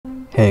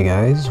Hey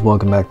guys,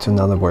 welcome back to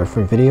another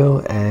Warframe video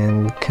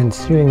and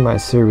continuing my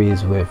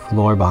series with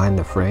lore behind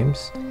the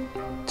frames.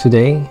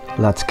 Today,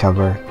 let's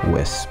cover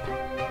wisp.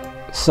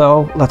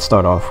 So let's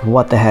start off.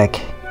 What the heck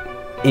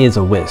is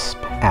a wisp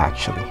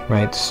actually,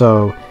 right?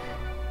 So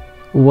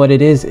what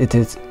it is,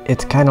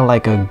 it's kind of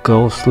like a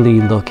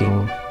ghostly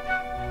looking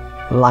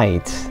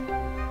light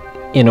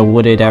in a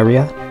wooded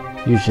area,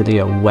 usually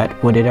a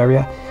wet wooded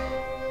area,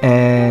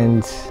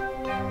 and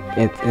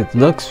it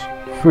looks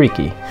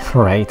freaky,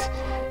 right?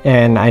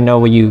 And I know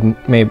what you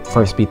may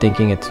first be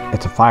thinking, it's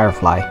a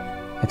firefly.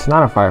 It's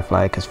not a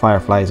firefly because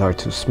fireflies are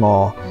too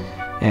small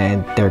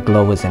and their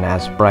glow isn't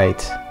as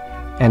bright,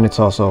 and it's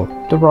also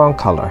the wrong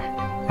color,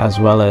 as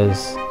well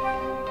as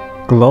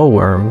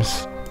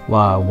glowworms.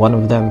 One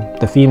of them,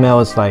 the female,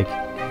 is like,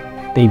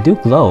 they do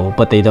glow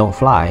but they don't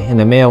fly, and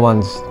the male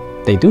ones,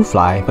 they do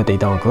fly but they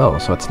don't glow.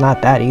 So it's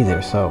not that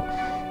either. So,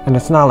 and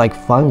it's not like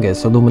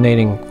fungus,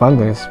 illuminating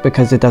fungus,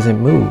 because it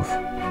doesn't move.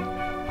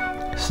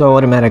 So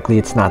automatically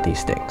it's not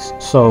these things.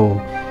 So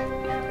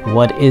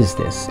what is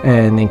this?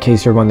 And in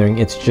case you're wondering,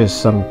 it's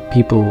just some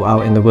people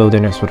out in the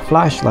wilderness with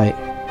flashlight.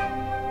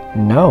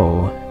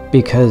 No,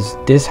 because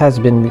this has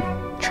been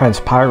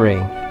transpiring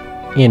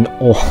in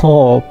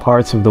all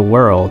parts of the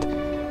world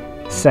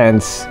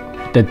since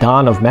the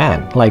dawn of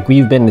man. Like,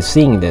 we've been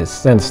seeing this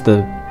since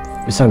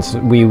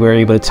we were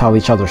able to tell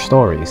each other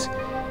stories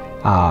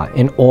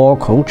in all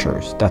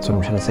cultures. That's what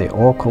I'm trying to say,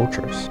 all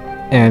cultures.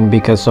 And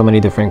because so many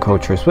different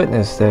cultures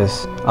witnessed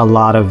this, a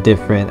lot of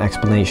different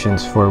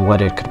explanations for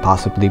what it could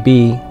possibly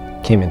be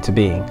came into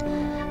being.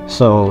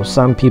 So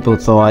some people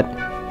thought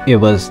it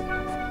was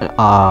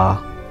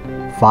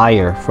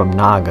fire from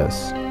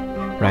Nagas,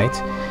 right?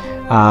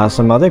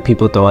 Some other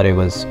people thought it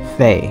was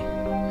Fae.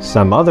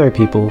 Some other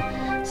people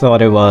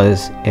thought it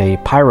was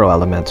a pyro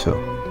elemental.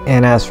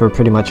 And as for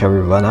pretty much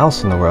everyone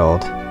else in the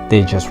world,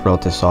 they just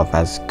wrote this off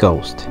as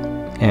ghost.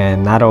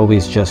 And not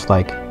always just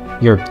like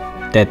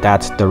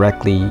that's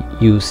directly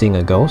you seeing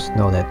a ghost.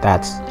 No,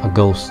 that's a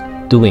ghost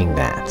doing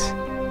that.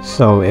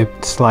 So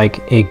it's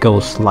like a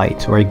ghost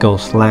light or a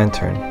ghost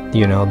lantern.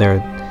 You know, they're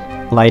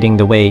lighting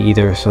the way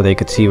either so they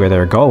could see where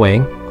they're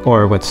going,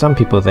 or what some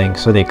people think,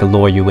 so they could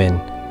lure you in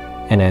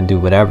and then do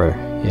whatever,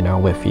 you know,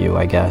 with you,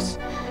 I guess.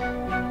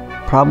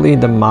 Probably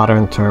the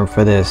modern term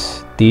for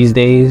this these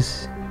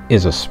days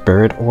is a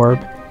spirit orb.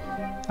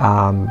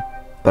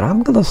 But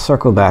I'm gonna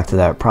circle back to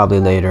that probably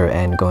later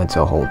and go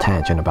into a whole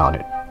tangent about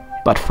it.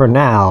 But for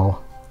now,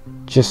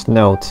 just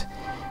note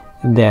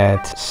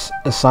that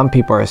some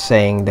people are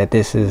saying that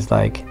this is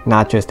like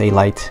not just a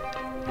light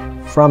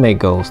from a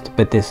ghost,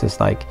 but this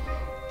is like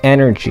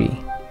energy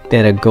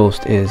that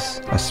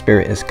a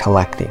spirit is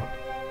collecting.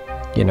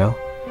 You know,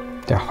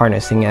 they're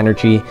harnessing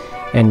energy,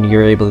 and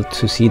you're able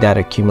to see that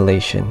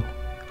accumulation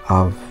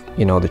of,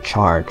 you know, the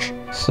charge.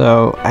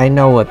 So I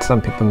know what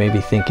some people may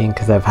be thinking,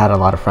 because I've had a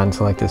lot of friends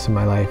like this in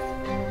my life.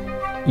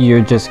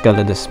 You're just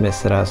gonna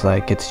dismiss it as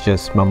like it's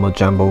just mumbo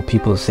jumbo,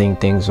 people saying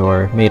things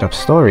or made up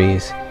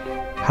stories.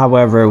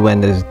 However,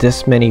 when there's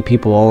this many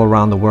people all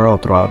around the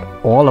world throughout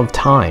all of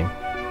time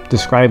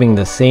describing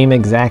the same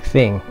exact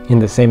thing in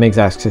the same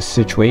exact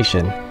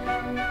situation,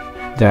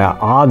 the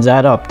odds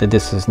add up that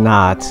this is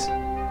not,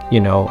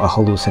 you know, a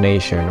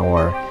hallucination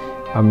or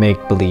a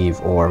make-believe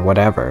or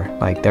whatever.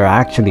 Like, they're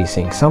actually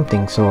seeing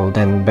something. So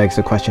then begs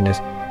the question is,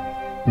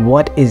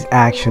 what is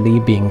actually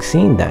being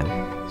seen then?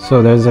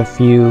 So there's a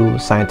few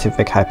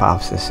scientific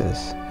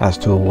hypotheses as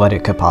to what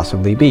it could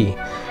possibly be.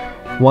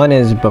 One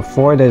is,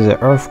 before there's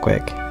an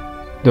earthquake,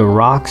 the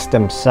rocks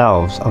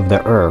themselves of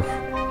the earth,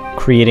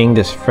 creating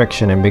this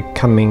friction and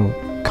becoming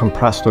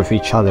compressed with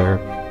each other,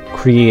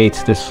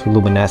 creates this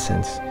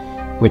luminescence,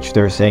 which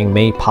they're saying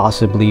may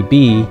possibly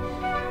be,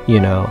 you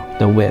know,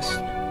 the wisp.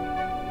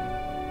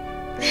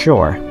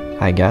 Sure,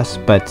 I guess,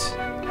 but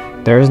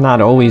there's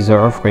not always an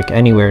earthquake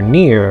anywhere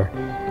near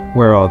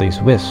where all these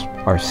wisps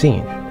are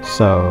seen.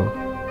 So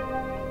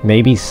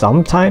maybe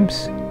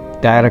sometimes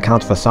that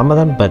accounts for some of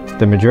them, but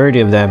the majority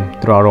of them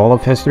throughout all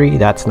of history,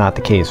 that's not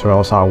the case, or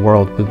else our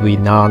world would be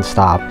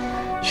non-stop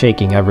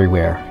shaking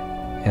everywhere,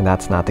 and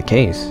that's not the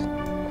case.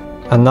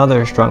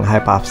 Another strong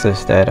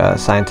hypothesis that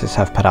scientists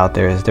have put out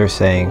there is they're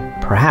saying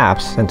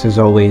perhaps, since it's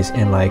always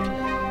in like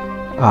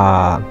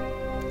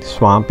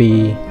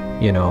swampy,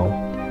 you know,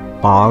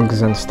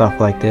 bogs and stuff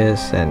like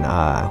this, and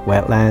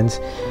wetlands,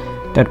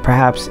 that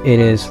perhaps it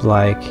is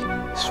like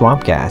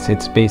swamp gas.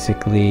 It's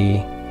basically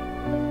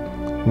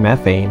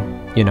methane,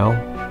 you know,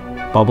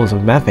 bubbles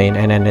of methane,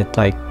 and then it,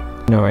 like,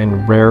 you know,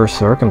 in rare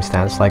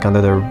circumstance, like under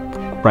the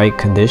right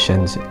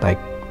conditions, like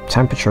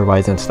temperature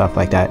wise and stuff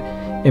like that,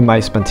 it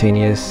might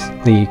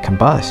spontaneously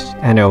combust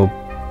and it'll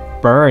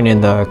burn in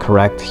the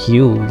correct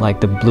hue,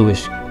 like the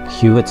bluish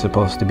hue it's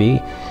supposed to be,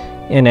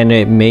 and then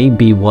it may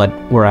be what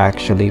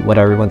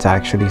everyone's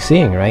actually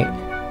seeing, right?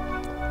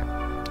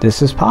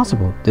 This is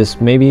possible.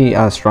 This may be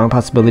a strong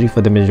possibility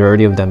for the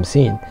majority of them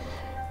seen.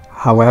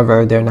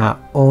 However, they're not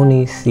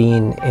only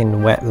seen in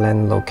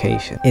wetland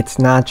location. It's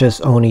not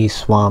just only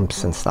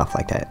swamps and stuff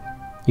like that.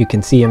 You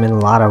can see them in a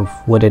lot of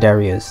wooded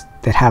areas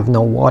that have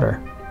no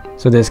water.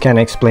 So this can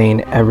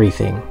explain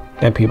everything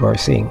that people are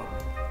seeing.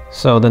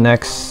 So the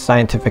next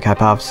scientific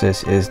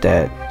hypothesis is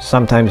that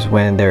sometimes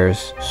when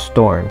there's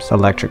storms,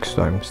 electric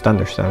storms,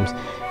 thunderstorms,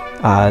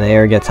 the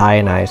air gets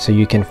ionized, so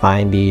you can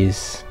find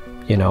these,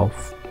 you know,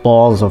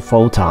 balls of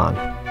photon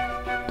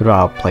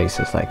throughout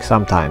places. Like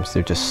sometimes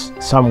they're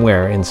just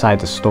somewhere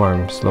inside the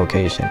storm's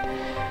location.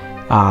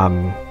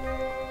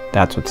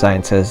 That's what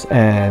science says,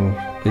 and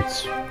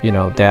it's, you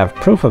know, they have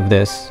proof of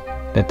this,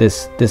 that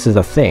this is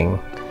a thing.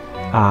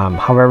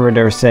 However,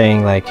 they're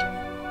saying like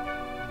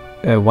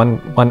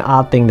one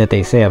odd thing that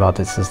they say about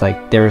this is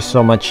like there is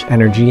so much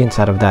energy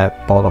inside of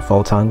that ball of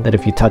photon that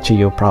if you touch it,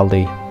 you'll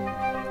probably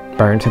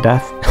burn to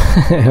death.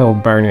 It'll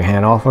burn your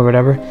hand off or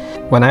whatever.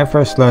 When I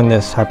first learned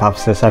this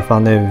hypothesis, I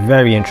found it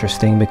very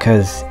interesting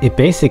because it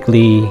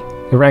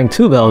rang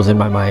two bells in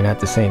my mind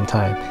at the same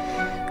time.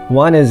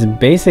 One is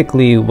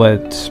basically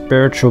what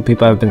spiritual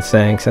people have been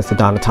saying since the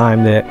dawn of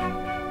time,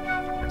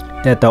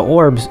 that the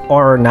orbs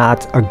are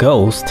not a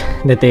ghost,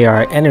 that they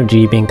are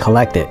energy being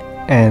collected.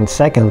 And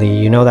secondly,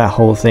 you know that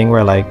whole thing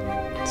where like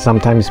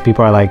sometimes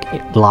people are like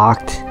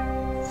locked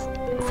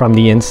from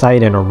the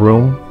inside in a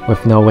room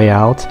with no way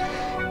out,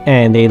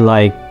 and they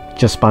like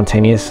just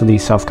spontaneously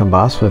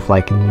self-combust with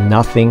like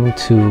nothing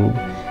to,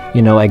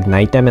 you know,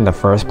 ignite them in the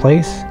first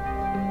place.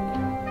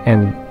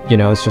 And you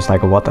know, it's just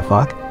like, what the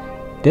fuck?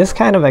 This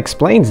kind of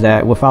explains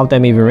that without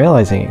them even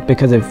realizing it,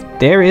 because if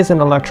there is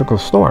an electrical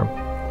storm,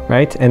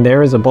 right, and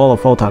there is a ball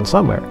of photon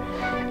somewhere,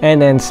 and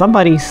then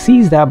somebody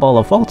sees that ball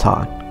of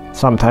photon,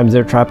 sometimes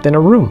they're trapped in a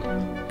room,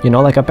 you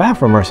know, like a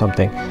bathroom or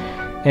something,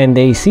 and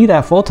they see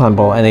that photon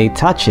ball and they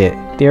touch it,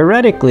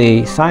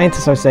 theoretically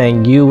scientists are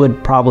saying you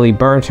would probably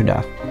burn to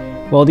death.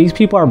 Well, these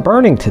people are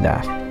burning to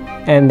death,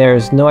 and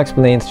there's no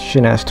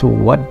explanation as to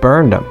what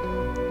burned them.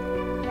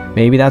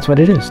 Maybe that's what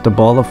it is, the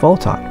ball of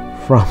photon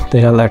from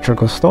the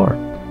electrical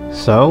storm.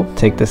 So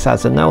take this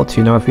as a note.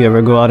 You know, if you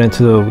ever go out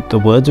into the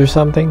woods or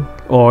something,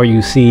 or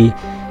you see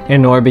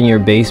an orb in your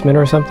basement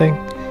or something,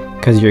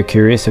 because you're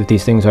curious if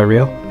these things are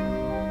real,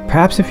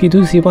 perhaps if you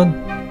do see one,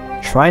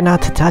 try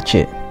not to touch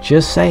it.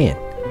 Just saying.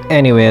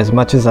 Anyway, as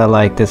much as I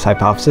like this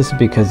hypothesis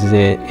because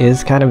it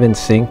is kind of in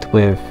sync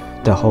with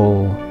the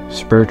whole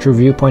spiritual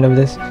viewpoint of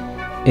this,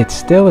 it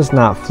still is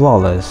not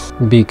flawless,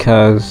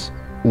 because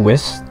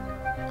wisps,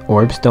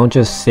 orbs, don't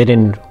just sit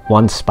in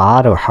one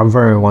spot or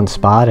hover in one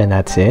spot and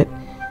that's it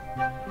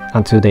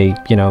until they,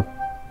 you know,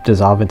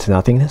 dissolve into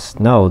nothingness.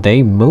 No,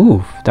 they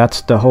move. That's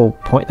the whole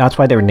point. That's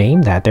why they're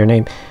named that. They're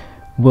named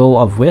Will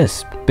of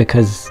Wisp,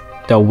 because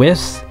the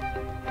wisps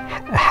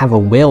have a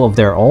will of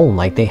their own.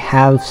 Like they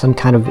have some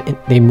kind of,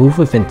 they move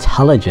with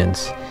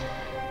intelligence.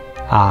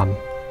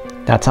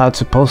 That's how it's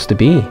supposed to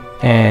be.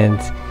 And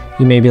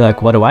you may be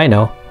like, what do I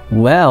know?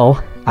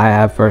 Well, I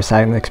have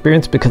first-hand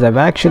experience because I've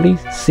actually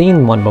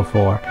seen one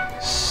before.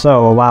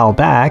 So a while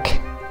back,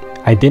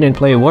 I didn't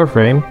play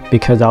Warframe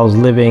because I was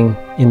living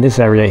in this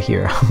area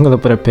here. I'm gonna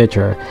put a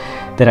picture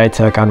that I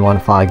took on one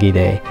foggy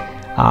day.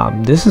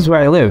 This is where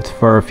I lived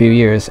for a few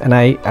years, and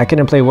I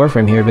couldn't play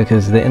Warframe here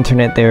because the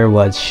internet there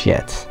was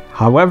shit.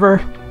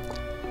 However,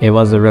 it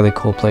was a really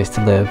cool place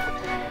to live.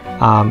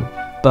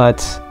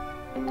 But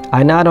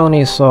I not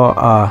only saw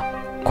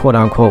a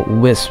quote-unquote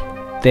wisp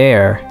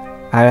there,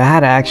 I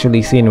had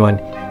actually seen one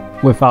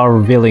without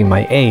revealing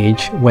my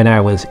age when I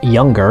was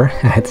younger.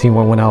 I had seen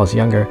one when I was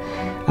younger.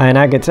 And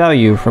I could tell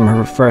you from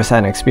her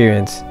first-hand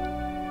experience,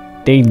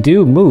 they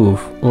do move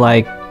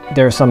like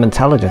there's some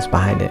intelligence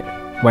behind it.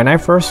 When I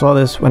first saw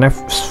this, when I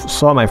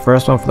saw my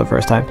first one for the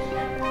first time,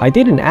 I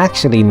didn't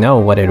actually know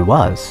what it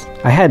was.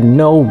 I had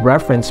no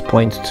reference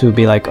points to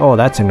be like, oh,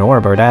 that's an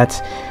orb, or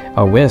that's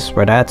a wisp,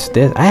 or that's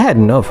this. I had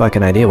no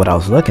fucking idea what I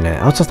was looking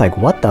at. I was just like,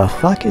 what the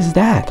fuck is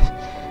that?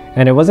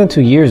 And it wasn't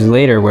 2 years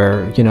later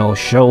where, you know,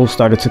 shows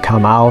started to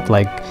come out.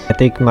 Like, I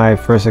think my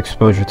first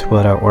exposure to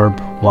what an orb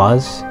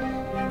was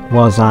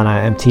on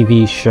an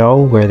MTV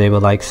show where they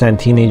would like send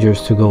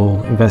teenagers to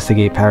go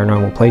investigate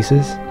paranormal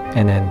places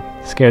and then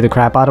scare the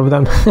crap out of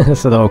them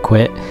so they'll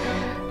quit.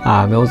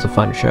 It was a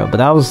fun show, but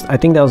I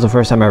think that was the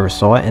first time I ever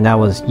saw it, and that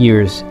was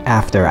years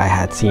after I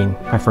had seen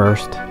my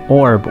first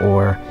orb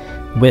or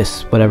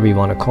wisp, whatever you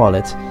want to call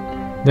it.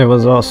 There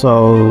was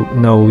also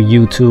no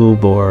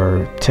YouTube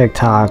or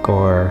TikTok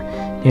or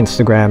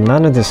Instagram.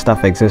 None of this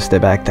stuff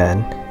existed back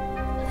then,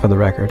 for the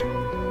record.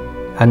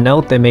 A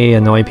note that may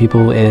annoy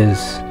people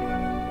is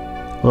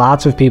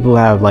lots of people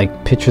have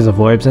like pictures of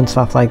orbs and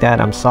stuff like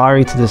that. I'm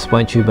sorry to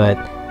disappoint you, but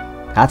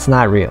that's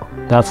not real.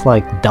 That's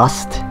like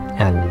dust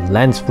and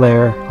lens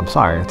flare. I'm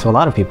sorry to a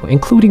lot of people,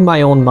 including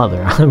my own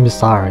mother. I'm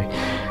sorry,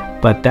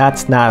 but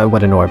that's not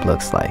what an orb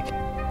looks like.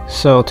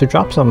 So to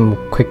drop some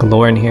quick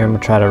lore in here, I'm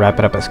gonna try to wrap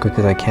it up as quick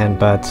as I can,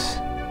 but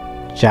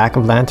Jack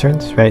of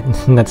Lanterns, right?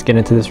 Let's get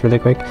into this really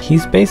quick.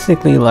 He's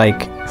basically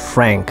like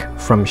Frank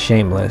from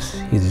Shameless.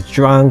 He's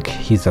drunk,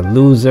 he's a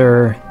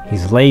loser,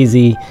 he's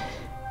lazy,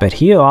 but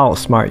he'll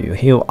outsmart you.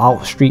 He'll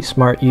out street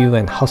smart you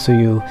and hustle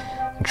you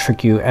and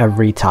trick you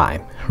every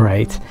time,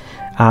 right?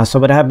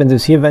 So what happens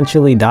is he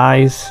eventually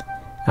dies,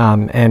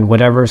 and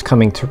whatever's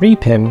coming to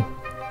reap him,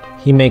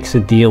 he makes a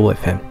deal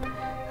with him.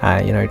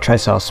 You know, he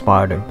tries to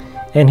outsmart him.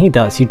 And he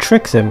does. He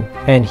tricks him,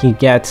 and he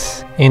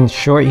gets, in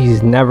short,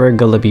 he's never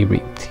gonna be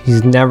reaped.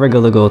 He's never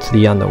gonna go to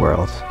the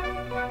underworld.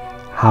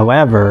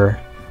 However,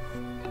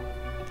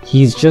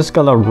 he's just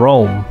gonna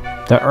roam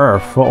the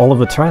earth for all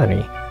of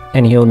eternity,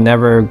 and he'll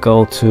never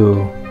go to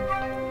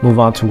move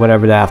on to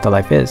whatever the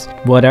afterlife is.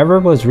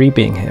 Whatever was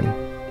reaping him,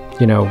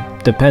 you know,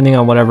 depending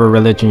on whatever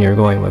religion you're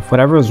going with,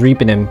 whatever was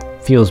reaping him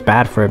feels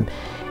bad for him.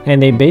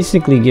 And they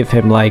basically give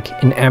him like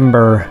an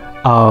ember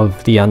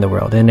of the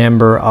underworld, an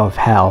ember of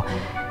hell.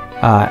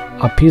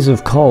 A piece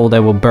of coal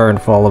that will burn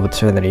for all of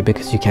eternity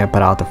because you can't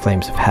put out the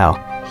flames of hell.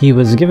 He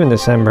was given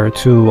this ember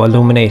to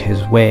illuminate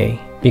his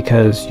way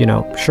because, you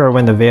know, sure,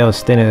 when the veil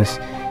is thinnest,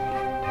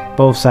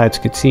 both sides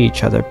could see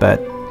each other, but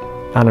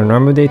on a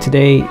normal day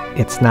today,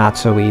 it's not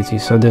so easy.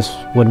 So this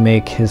would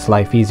make his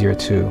life easier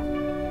to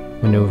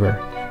maneuver.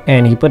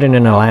 And he put it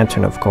in a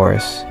lantern, of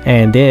course.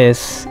 And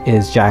this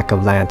is Jack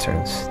of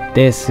Lanterns.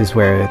 This is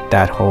where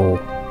that whole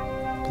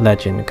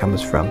legend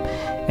comes from.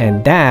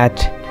 And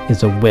that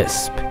is a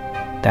wisp.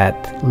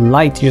 That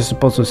light you're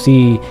supposed to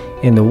see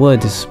in the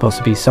woods is supposed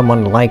to be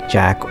someone like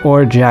Jack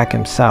or Jack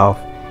himself,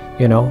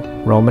 you know,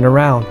 roaming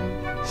around.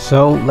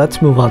 So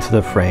let's move on to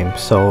the frame.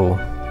 So,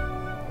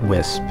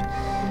 wisp.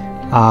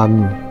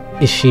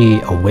 Is she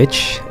a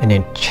witch, an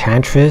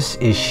enchantress?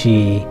 Is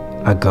she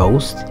a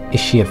ghost? Is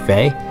she a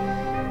fae?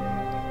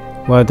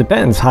 Well, it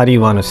depends. How do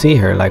you want to see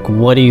her? Like,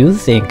 what do you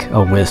think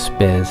a wisp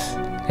is?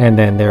 And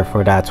then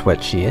therefore that's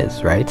what she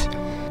is, right?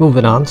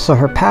 Moving on, so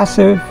her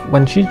passive,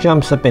 when she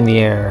jumps up in the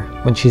air,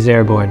 when she's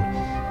airborne,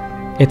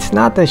 it's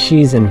not that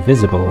she's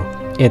invisible,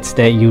 it's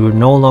that you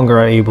no longer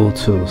are able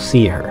to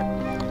see her,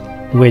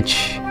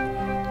 which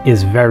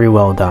is very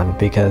well done,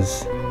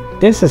 because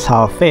this is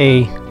how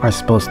fae are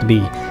supposed to be,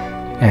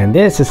 and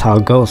this is how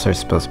ghosts are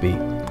supposed to be.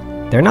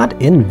 They're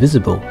not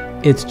invisible,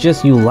 it's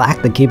just you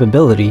lack the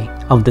capability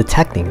of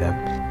detecting them.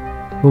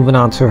 Moving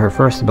on to her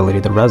first ability,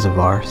 the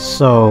reservoir,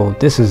 so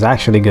this is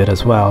actually good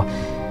as well,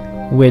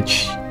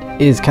 which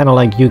is kind of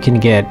like you can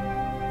get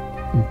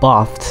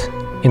buffed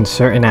in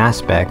certain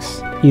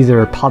aspects,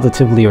 either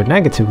positively or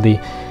negatively,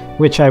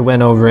 which I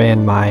went over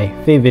in my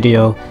Fae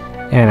video,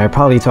 and I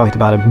probably talked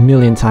about a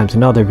million times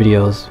in other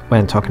videos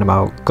when talking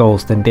about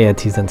ghosts and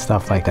deities and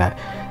stuff like that.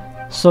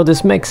 So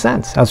this makes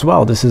sense as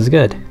well. This is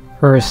good.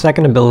 Her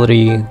second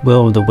ability,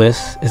 Will of the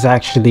Wisp, is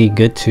actually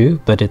good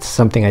too, but it's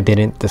something I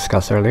didn't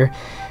discuss earlier,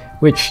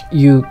 which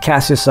you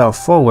cast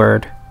yourself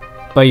forward,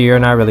 but you're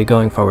not really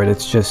going forward.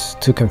 It's just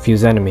to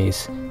confuse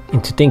enemies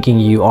into thinking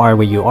you are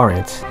where you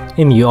aren't,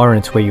 and you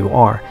aren't where you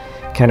are,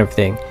 kind of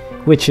thing.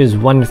 Which is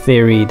one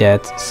theory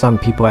that some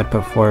people had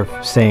put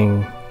forth,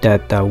 saying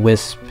that the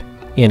wisp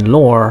in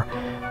lore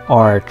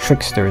are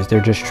tricksters. They're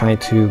just trying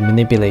to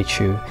manipulate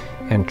you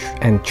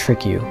and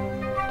trick you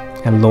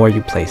and lure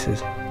you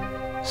places.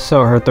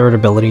 So her third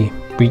ability,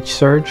 Breach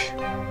Surge,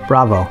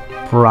 bravo,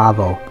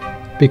 bravo.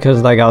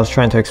 Because like I was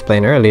trying to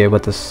explain earlier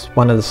with this,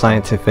 one of the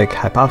scientific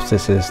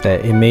hypotheses is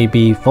that it may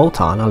be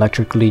photon,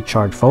 electrically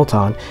charged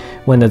photon,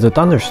 when there's a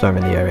thunderstorm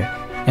in the area.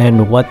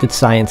 And what did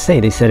science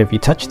say? They said if you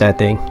touch that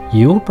thing,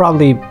 you'll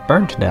probably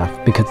burn to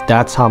death, because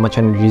that's how much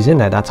energy is in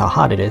that, that's how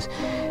hot it is.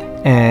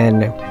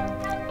 And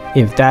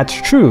if that's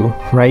true,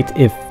 right,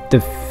 if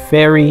the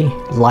fairy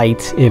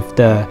light, if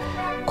the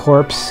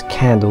corpse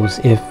candles,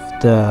 if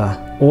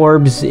the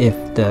orbs, if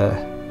the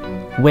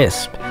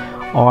wisp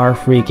are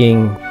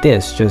freaking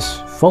this,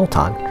 just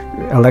photon,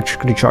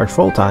 electrically charged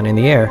photon in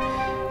the air,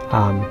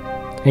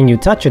 and you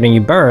touch it and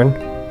you burn,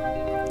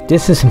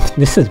 this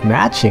is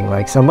matching.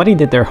 Like, somebody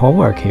did their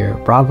homework here,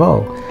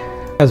 bravo.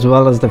 As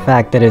well as the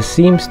fact that it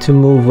seems to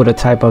move with a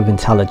type of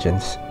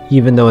intelligence.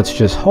 Even though it's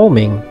just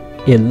homing,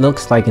 it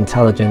looks like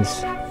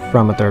intelligence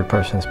from a third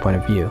person's point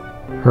of view.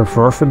 Her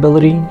fourth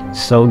ability,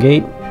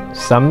 Soulgate,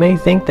 some may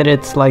think that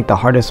it's like the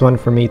hardest one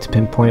for me to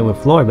pinpoint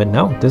with lore, but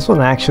no, this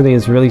one actually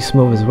is really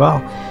smooth as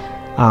well.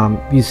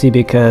 You see,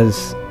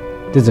 because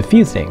there's a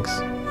few things.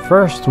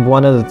 First,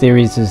 one of the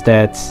theories is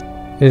that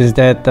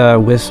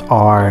the wisps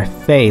are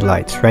Fae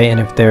lights, right? And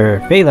if they're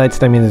Fae lights,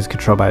 that means it's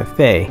controlled by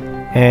Fae.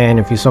 And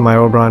if you saw my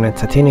Oberon and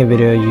Titania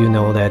video, you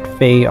know that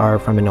Fae are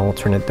from an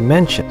alternate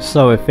dimension.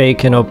 So if Fae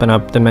can open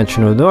up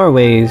dimensional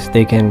doorways,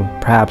 they can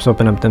perhaps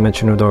open up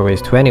dimensional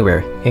doorways to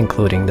anywhere,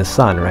 including the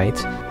sun, right?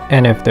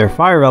 And if they're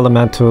fire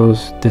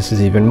elementals, this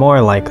is even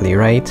more likely,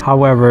 right?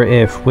 However,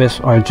 if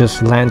wisps are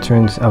just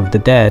lanterns of the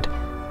dead,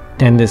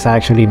 then this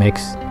actually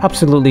makes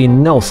absolutely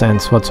no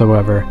sense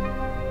whatsoever.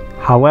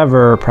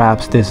 However,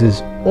 perhaps this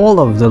is all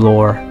of the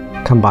lore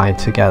combined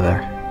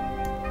together.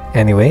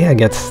 Anyway, I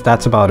guess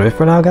that's about it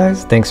for now,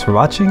 guys. Thanks for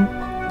watching,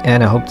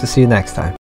 and I hope to see you next time.